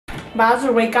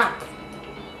Bowser, wake up!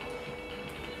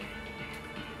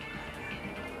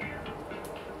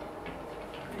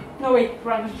 No wait,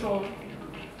 run control.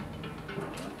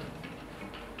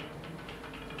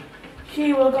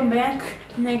 Hey, welcome back.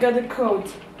 And I got the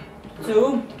code.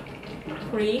 2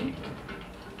 3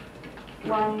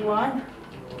 1 1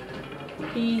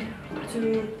 P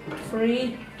 2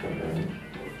 3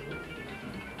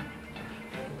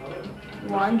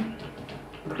 1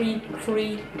 3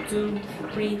 3 2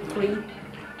 3 3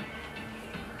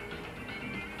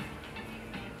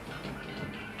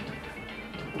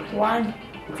 1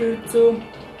 2 2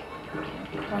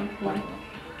 1 1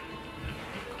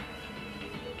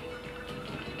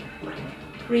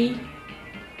 3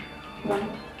 1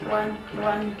 1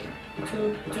 1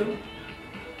 2 2.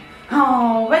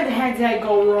 Oh, where the heck did I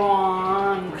go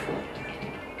wrong?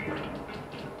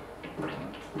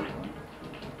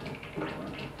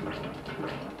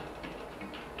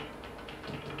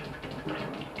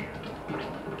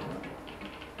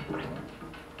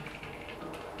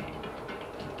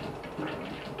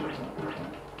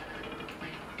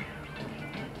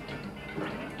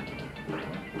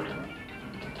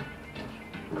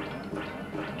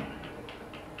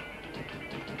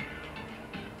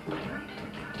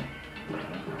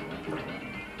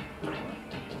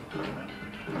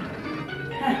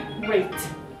 Wait.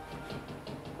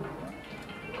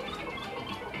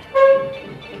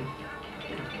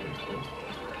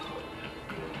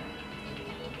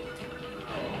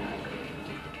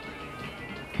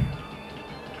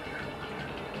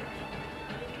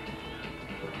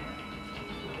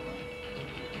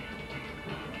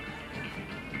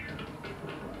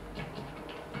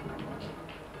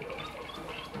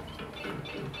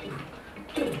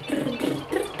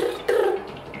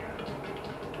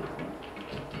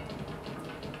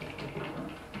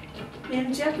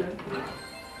 In chapter.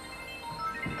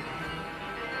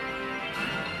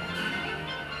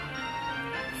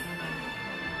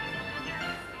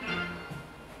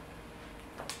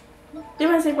 Do you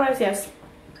want to say price? Yes.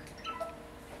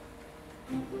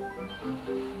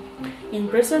 In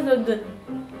pursuit of the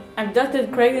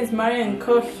abducted Craig and Mario and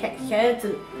Co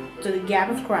headed to the Gap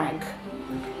of Crag.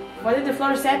 What did the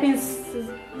floor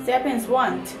sapiens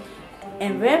want?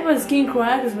 And where was King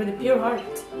Crag with a pure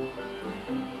heart?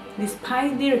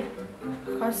 Despite their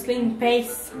hustling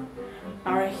pace,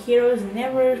 our heroes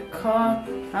never caught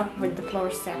up with the floor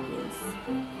sapiens.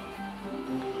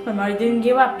 But Mario didn't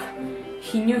give up.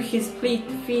 He knew his fleet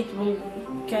feet would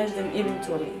catch them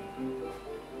eventually.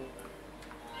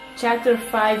 Chapter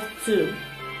 5-2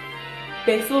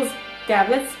 Pixels,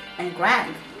 Tablets, and Crag.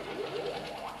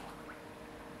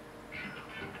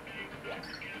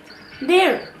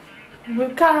 There!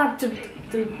 We've caught up to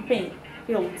the paint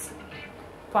fields.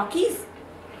 Pockies?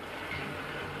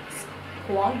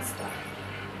 Squad stuff.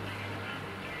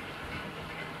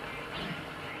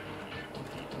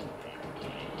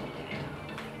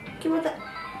 Okay, what the?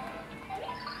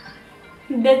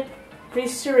 That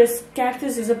precious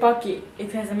cactus is a Pocky.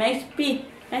 It has a max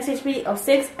HP of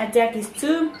 6, attack is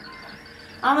 2.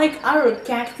 Unlike our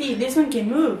cacti, this one can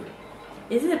move.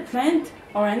 Is it a plant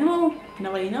or animal?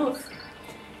 Nobody knows.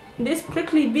 This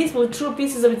prickly beast will throw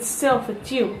pieces of itself at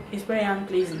you. It's very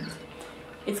unpleasant.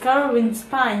 It's covered with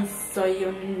spines, so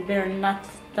you better not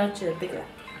touch it bigger.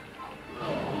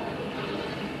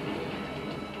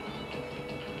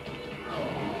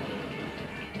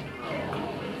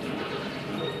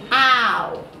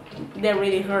 Ow! That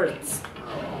really hurts.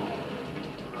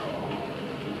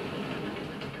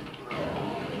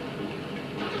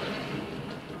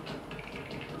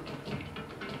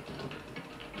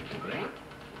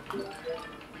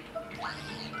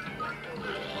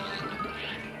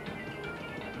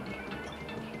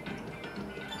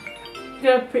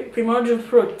 Primordial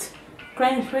fruit.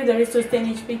 Crying fruit that restores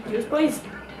 10 HP. Use please.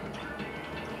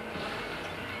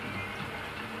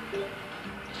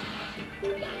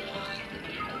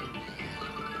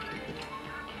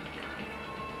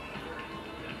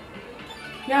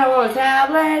 Go,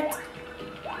 tablet!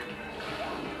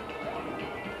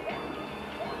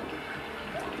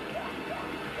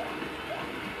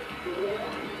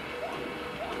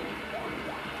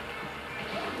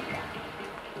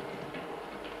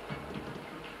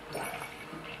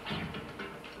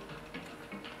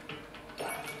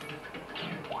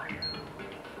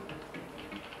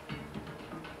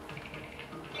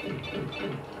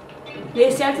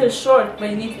 This chapter is short, but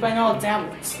you need to find all the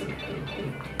tablets.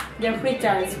 They're free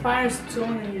tablets, fire,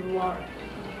 stone, and water.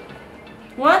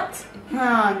 What?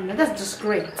 Oh, no, that's just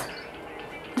great.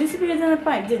 Disappeared on a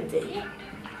pipe, didn't they?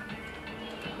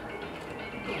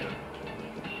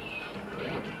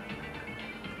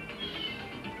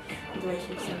 Do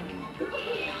situation.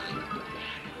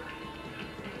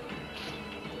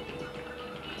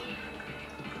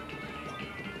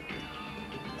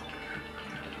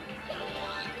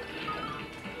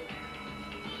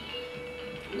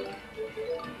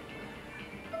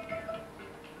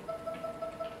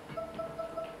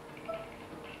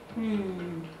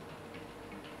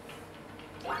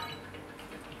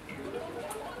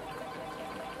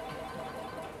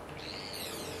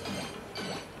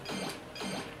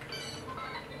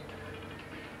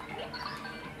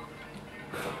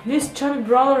 This chubby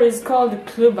brawler is called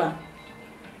Kluba.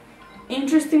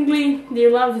 Interestingly, they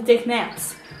love to take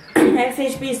naps. Max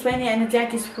HP is 20 and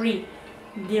attack is free.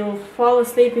 They will fall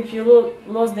asleep if you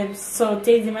lose them, so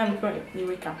take them out before they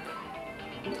wake up.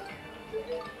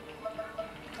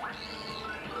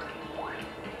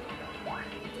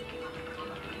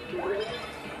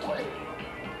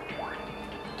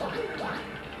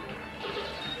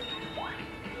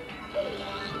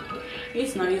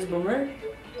 It's nice, Boomer.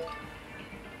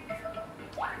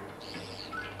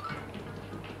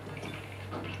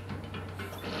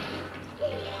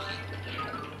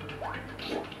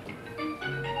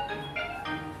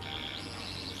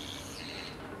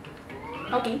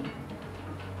 Okay.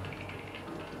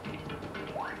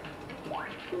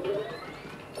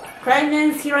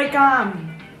 Pregnant, here I come.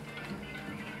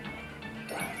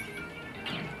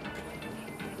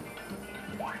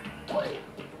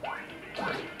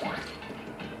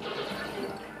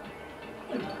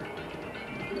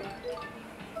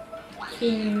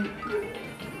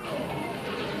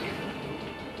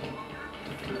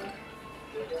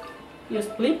 You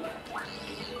split.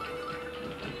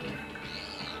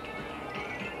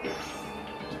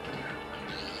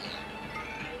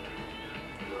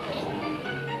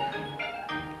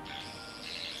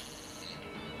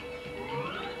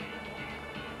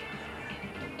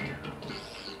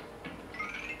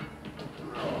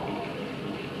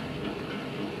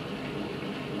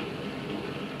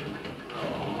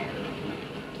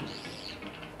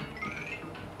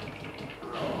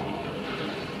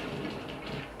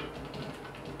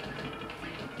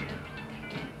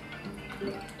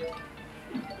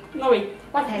 No wait,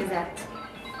 what is that?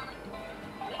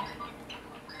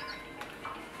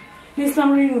 These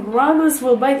slumbering robbers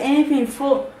will bite anything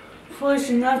foolish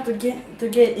enough to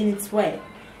get in its way.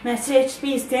 Master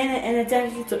HP is 10 and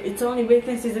attack its only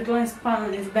weakness is a glowing spot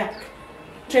on its back,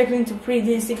 trapping to free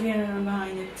the insignia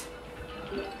behind it.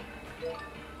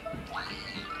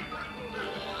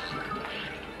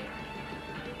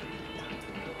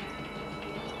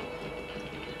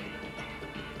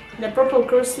 The purple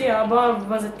cursor above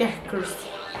was a tech cursor.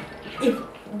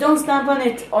 Don't stomp on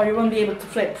it or you won't be able to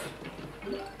flip.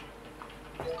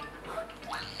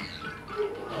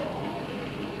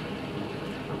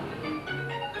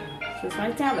 Here's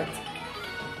my tablet.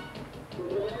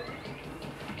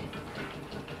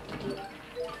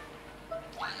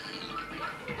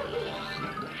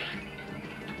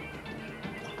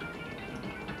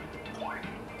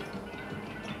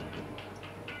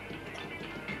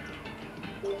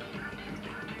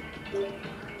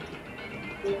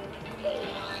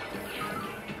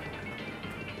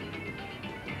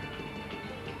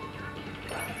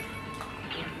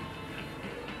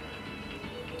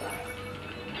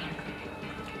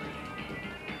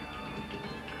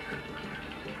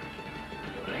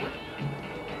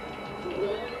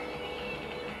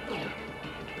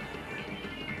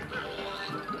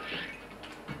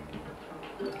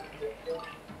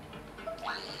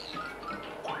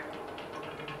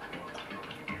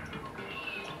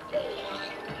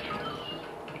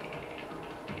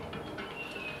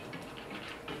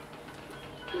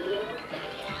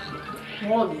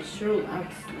 Holy shrew, I'm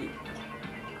asleep.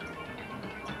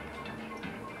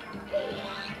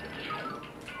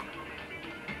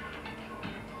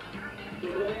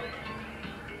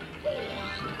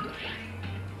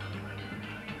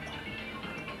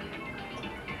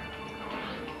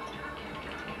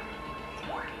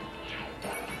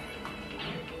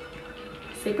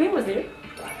 Sleeping was there?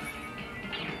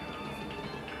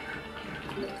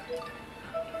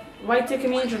 Why take a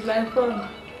major platform?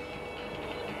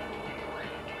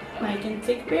 I can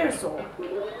take parasol.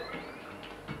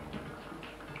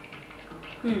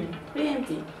 Pretty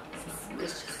empty.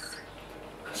 Suspicious.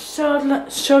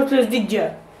 Shirtless did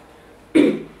ya?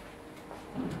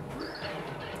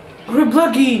 Grab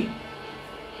lucky!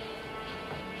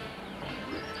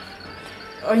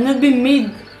 I've not been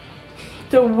made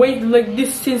to wait like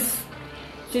this since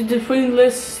the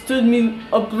friendless stood me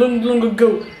up long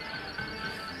ago.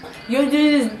 You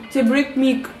did it to break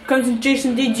me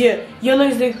concentration, did ya? You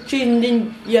lost the chain,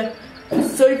 didn't ya?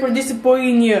 Sorry for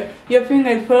disappointing you. You think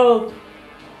I fell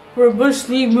for a bush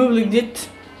league move like that.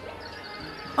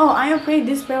 Oh, I'm afraid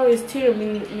this spell is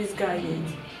terribly misguided.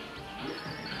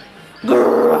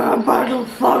 Grrr, buggle,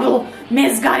 fuggle,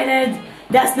 misguided.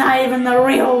 That's not even the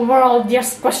real world, you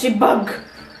squishy bug.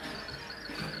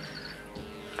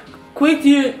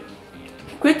 Quicker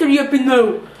you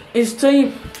know, it's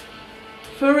time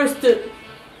for us to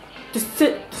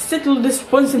settle this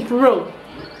once and for all.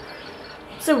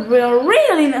 So we're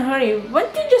really in a hurry. Why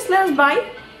don't you just let us by?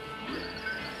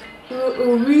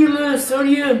 Really,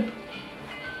 sorry.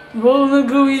 We'll not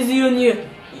go easy on you.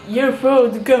 You're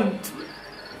fraud, cunt.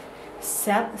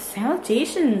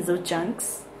 Salutations, O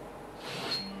chunks.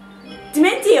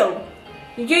 Dementio!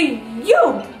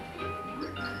 You!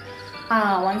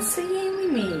 Once again we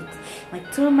meet, like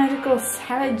two magical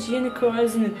savage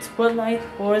unicorns in a twilight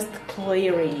forest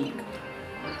clearing.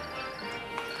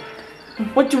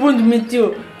 What you want,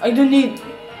 Dementio? I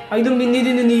don't be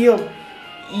needing any help.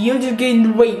 You just get in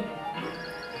the way.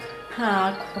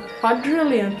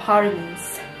 Quadrillion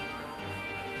pardons.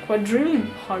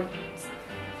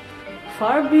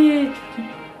 Far be it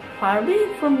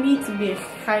from me to be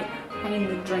high in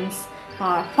the drinks.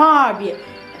 Far be it.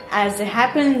 As it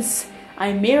happens,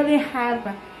 I merely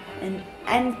have an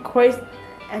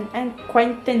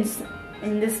acquaintance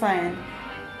in this land.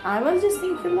 I was just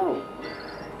saying hello.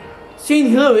 Saying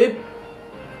hello, eh?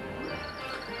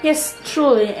 Yes,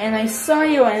 truly, and I saw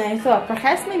you and I thought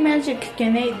perhaps my magic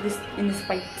can aid this in this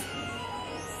fight.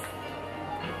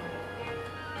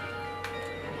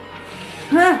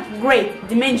 Great,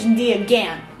 Dimension D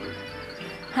again.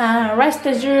 Rest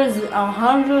assured, I'll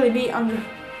hardly be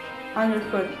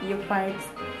underfoot. You fight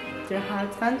their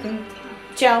heart content.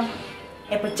 Ciao.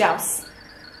 Epochaos.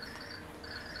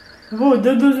 Whoa,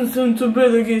 that doesn't sound so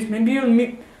bad, I guess. Maybe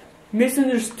you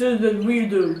misunderstood that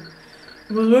weirdo.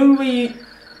 Well, anyway,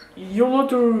 your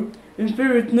lot are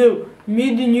inferior now.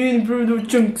 Made the new improved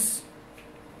chunks.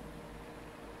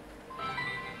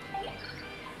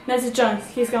 That's a chance.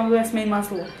 He's complex main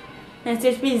muscle. And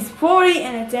HP is 40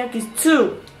 and attack is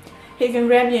 2. He can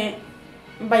grab you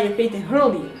by your feet and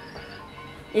hurl you.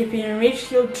 If you're enraged,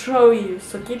 he'll throw you,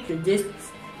 so keep your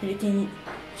distance. You can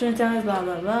turn times, blah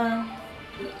blah blah.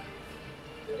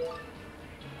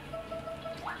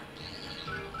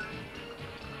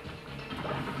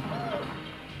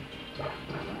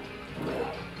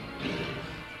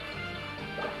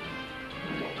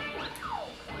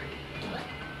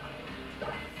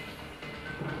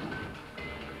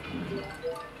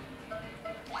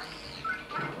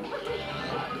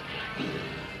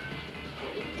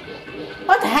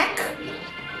 What the heck?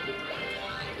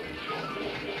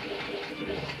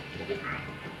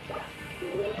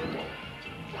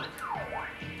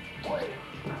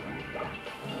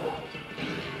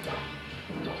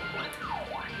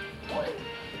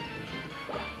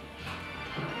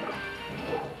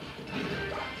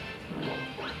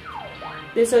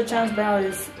 This chance battle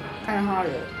is kinda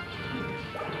harder.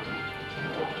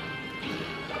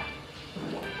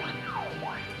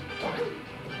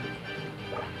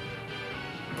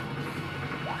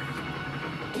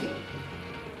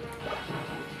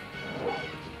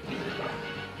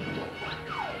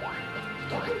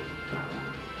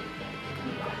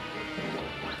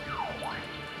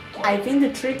 I think the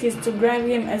trick is to grab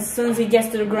him as soon as he gets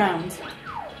to the ground.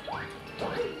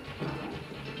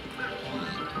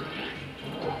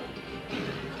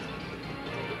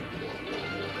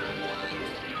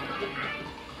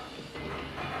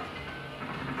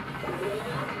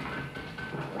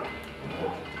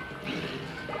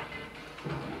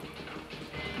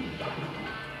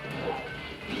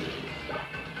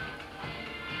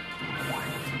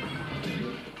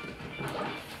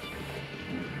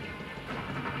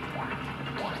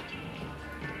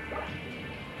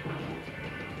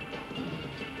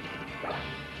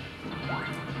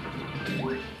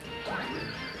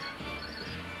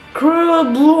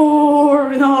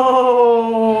 Crabblor,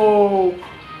 no!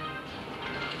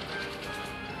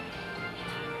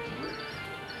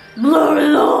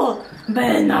 Blur,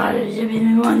 better not have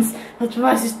been once, but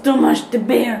twice is too much to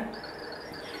bear.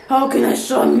 How can I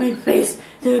show my face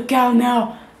to the cow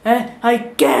now?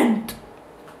 I can't!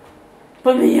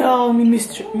 Put me all in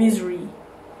misery.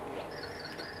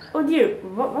 Oh dear,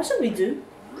 what should we do?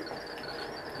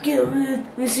 Get over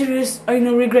it, be serious, I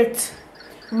no regret.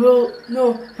 Well,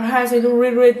 no, perhaps I don't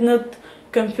regret not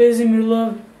confessing my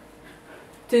love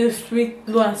to the sweet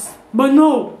lass. But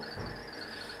no!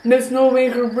 There's no way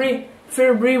her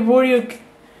fair brave warrior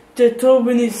to tell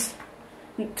when his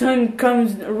time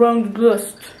comes around the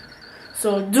lust.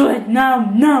 So do it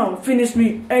now, finish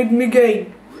me, egg me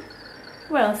game.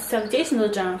 Well,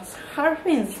 salutations, Jones. How are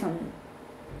things, son?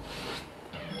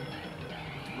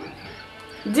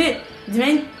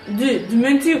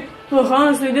 Dementia. Well,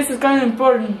 honestly, this is kind of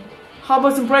important. How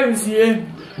about some privacy, eh?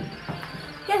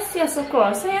 Yes, of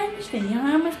course. I understand.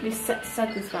 I must be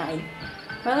satisfied.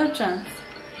 But no chance.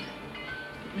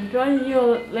 Because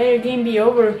you'll let your game be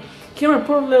over, can you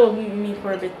report little me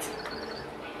for a bit?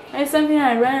 It's something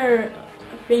I rather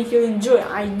think you'll enjoy.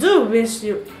 I do wish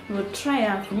you would try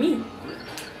out for me.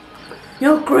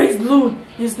 You're crazy, Blue.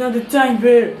 It's not the time,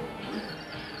 bear.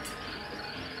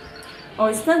 Oh,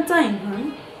 it's not time,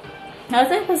 huh? I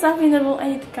think for something that will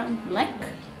aid count black.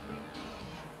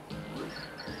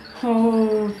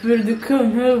 Oh, for the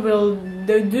count, how well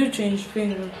they do change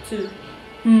things too.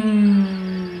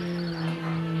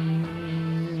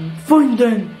 Fine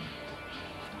then.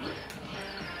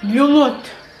 You lot.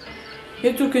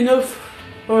 You took enough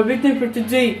of a big time for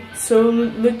today, so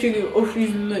let you off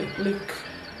his lick.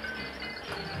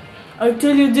 I'll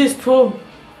tell you this, Paul.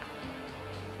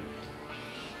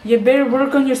 You better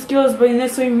work on your skills by the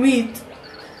next time we meet.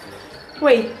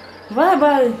 Wait, what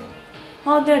about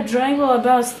all that dribble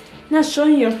about not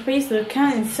showing your face to the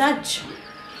count and such?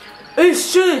 Hey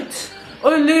shit!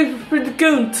 I live for the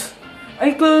count.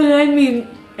 I call an enemy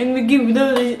and we give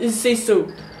without a say so.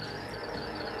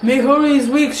 Make hurry is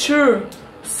weak, sure.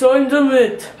 So I'm done with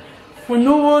it. For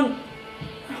no one,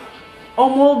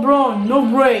 I'm all brawn, no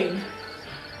brain.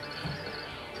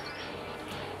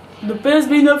 The past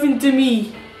mean nothing to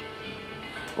me.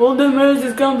 All the matters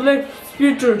is Count Black's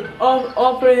future.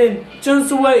 Offer him.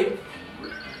 Chance away.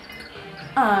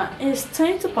 It's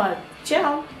time to part.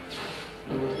 Ciao.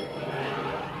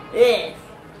 Yes,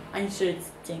 I'm sure it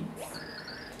stinks.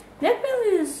 That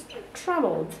bill is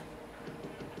troubled.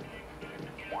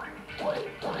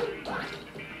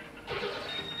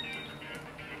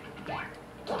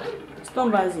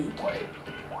 Stombazi.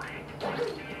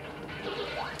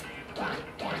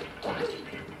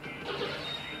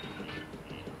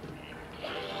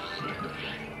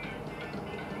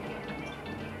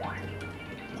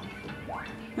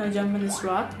 Now jump on this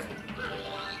rock.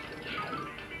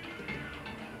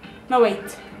 No,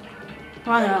 wait.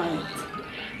 Run around it.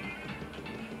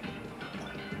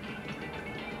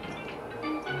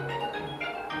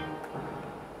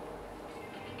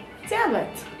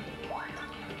 Tablet.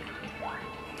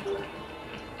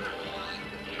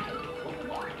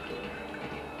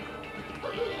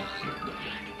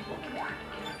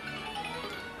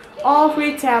 All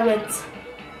 3 tablets.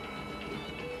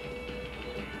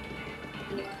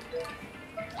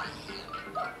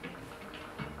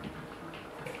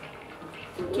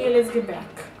 Okay, let's get back.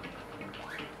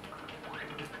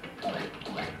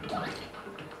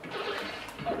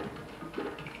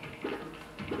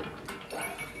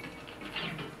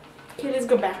 Okay, let's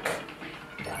go back.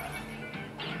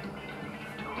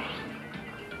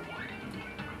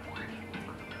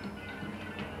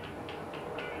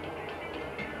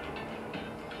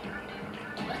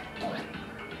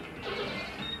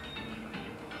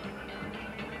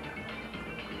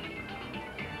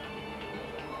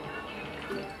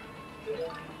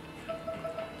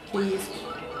 Please.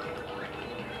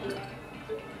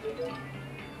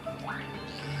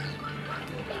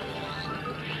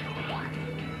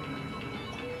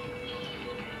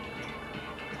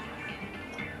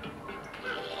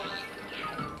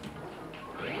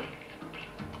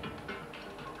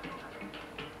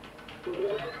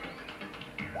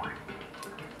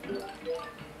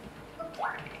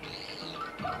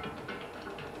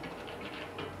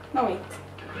 No, wait.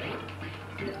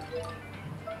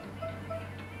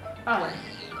 Alright.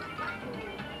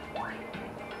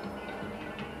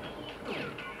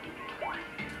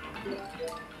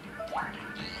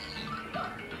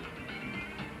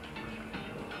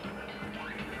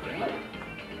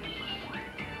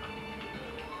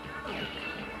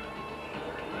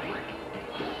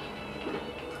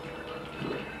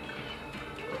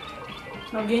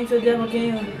 Now get into the demo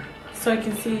game so I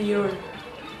can see your...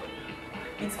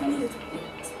 It's gonna be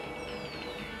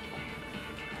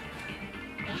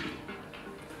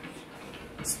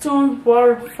Stone,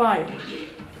 water, fire.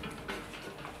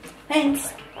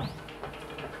 Thanks.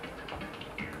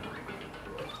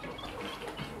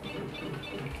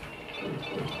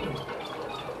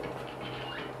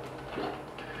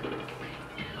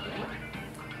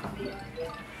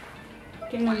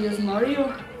 Can I use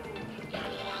Mario?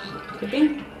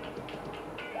 Flipping.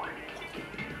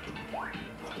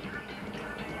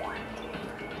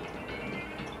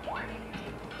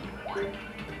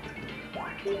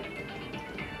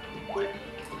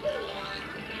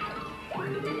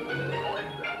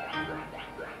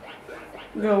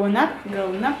 Going up,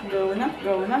 going up, going up,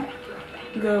 going up,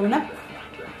 going up.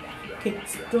 Okay,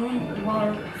 stone,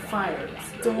 water, fire.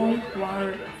 Stone,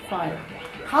 water, fire.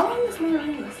 How long is my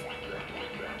race?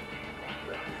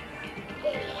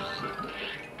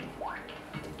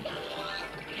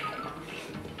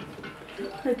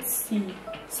 Let's see.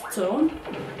 Stone,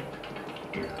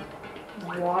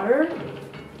 water,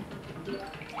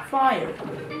 fire.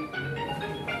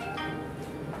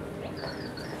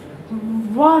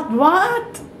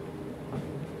 What?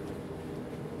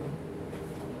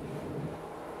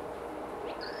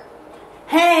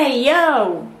 Hey,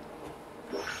 yo!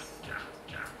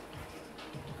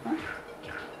 Huh?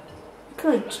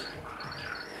 Good.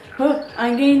 Oh,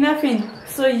 I'm getting nothing,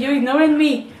 so you ignoring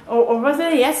me. Or was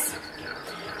it a yes?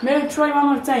 Maybe try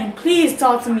one more time. Please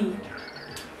talk to me.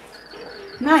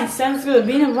 Nice, sounds good.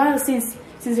 Been a while since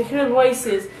I heard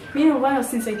voices. Been a while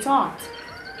since I talked.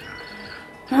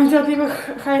 Don't tell people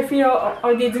how I feel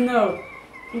or they don't know.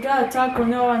 You gotta talk or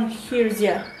no one hears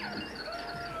ya.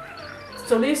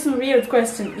 So listen, weird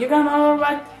question. You got another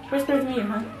what? Whisper to me,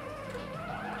 huh?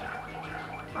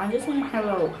 I just want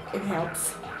hello. It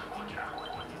helps.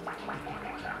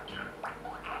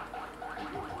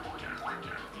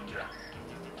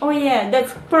 Oh yeah,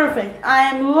 that's perfect. I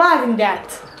am loving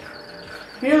that.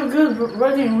 Real good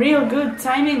wording, real good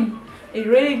timing. It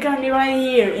really got me right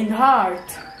here in the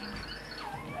heart.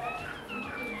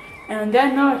 And on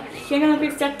that note, hang on a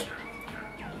quick sec.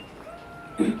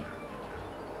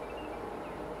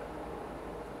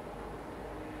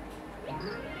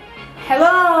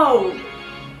 Hello!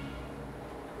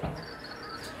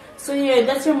 So yeah,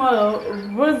 that's your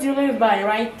motto. Words you live by,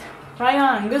 right? Right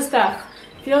on, good stuff.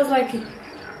 Feels like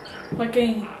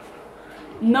I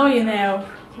know you now.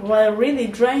 What really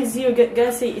drives you,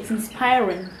 gotta say, it's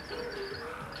inspiring.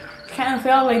 Kind of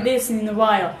felt like this in a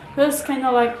while. Feels kind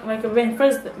of like when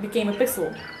first became a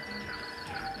pixel.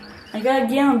 I gotta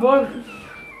get on board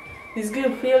this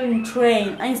good feeling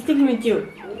train. I'm sticking with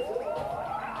you.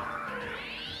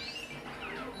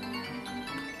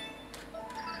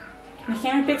 The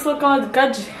hammer pixel called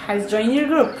Gudge has joined your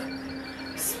group.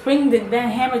 Swing that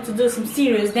hammer to do some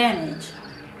serious damage.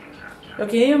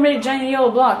 Okay, you ready to join the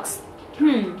yellow blocks?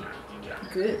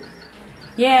 Good.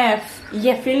 Yeah,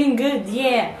 feeling good.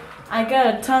 Yeah, I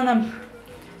got a ton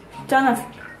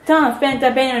of pent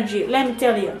up energy. Let me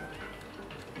tell you.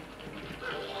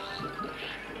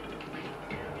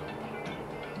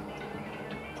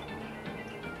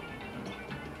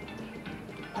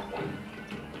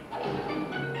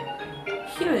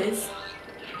 Here it is.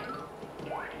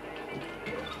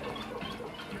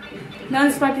 Now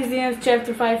this part is the end of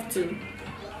chapter 5-2.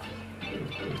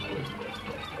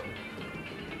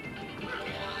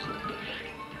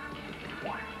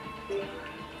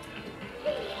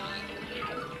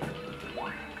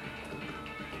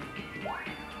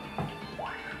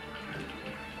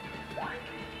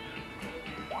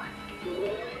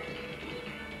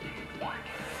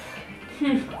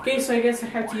 Okay, so I guess I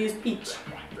have to use peach.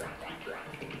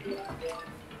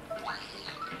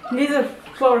 These are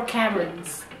 4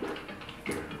 caverns.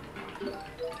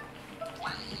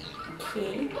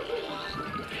 Okay.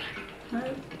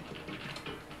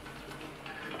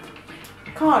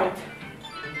 Card.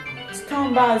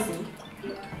 Stone Bazi.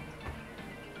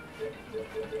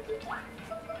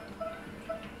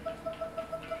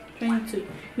 (22)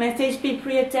 Max HP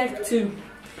pre-attack 2.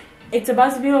 It's a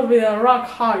Bazi build with a rock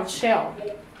hard shell.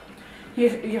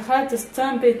 You have to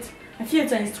stomp it a few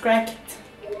times to crack it.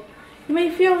 You may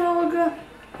feel a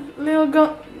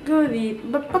little goody,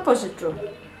 but push it through.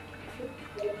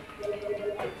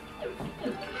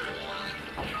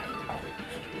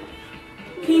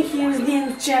 Here's the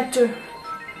end of the chapter.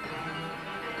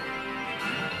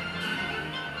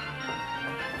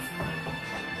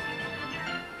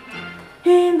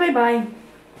 And bye bye.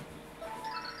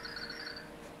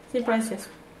 See you, princess.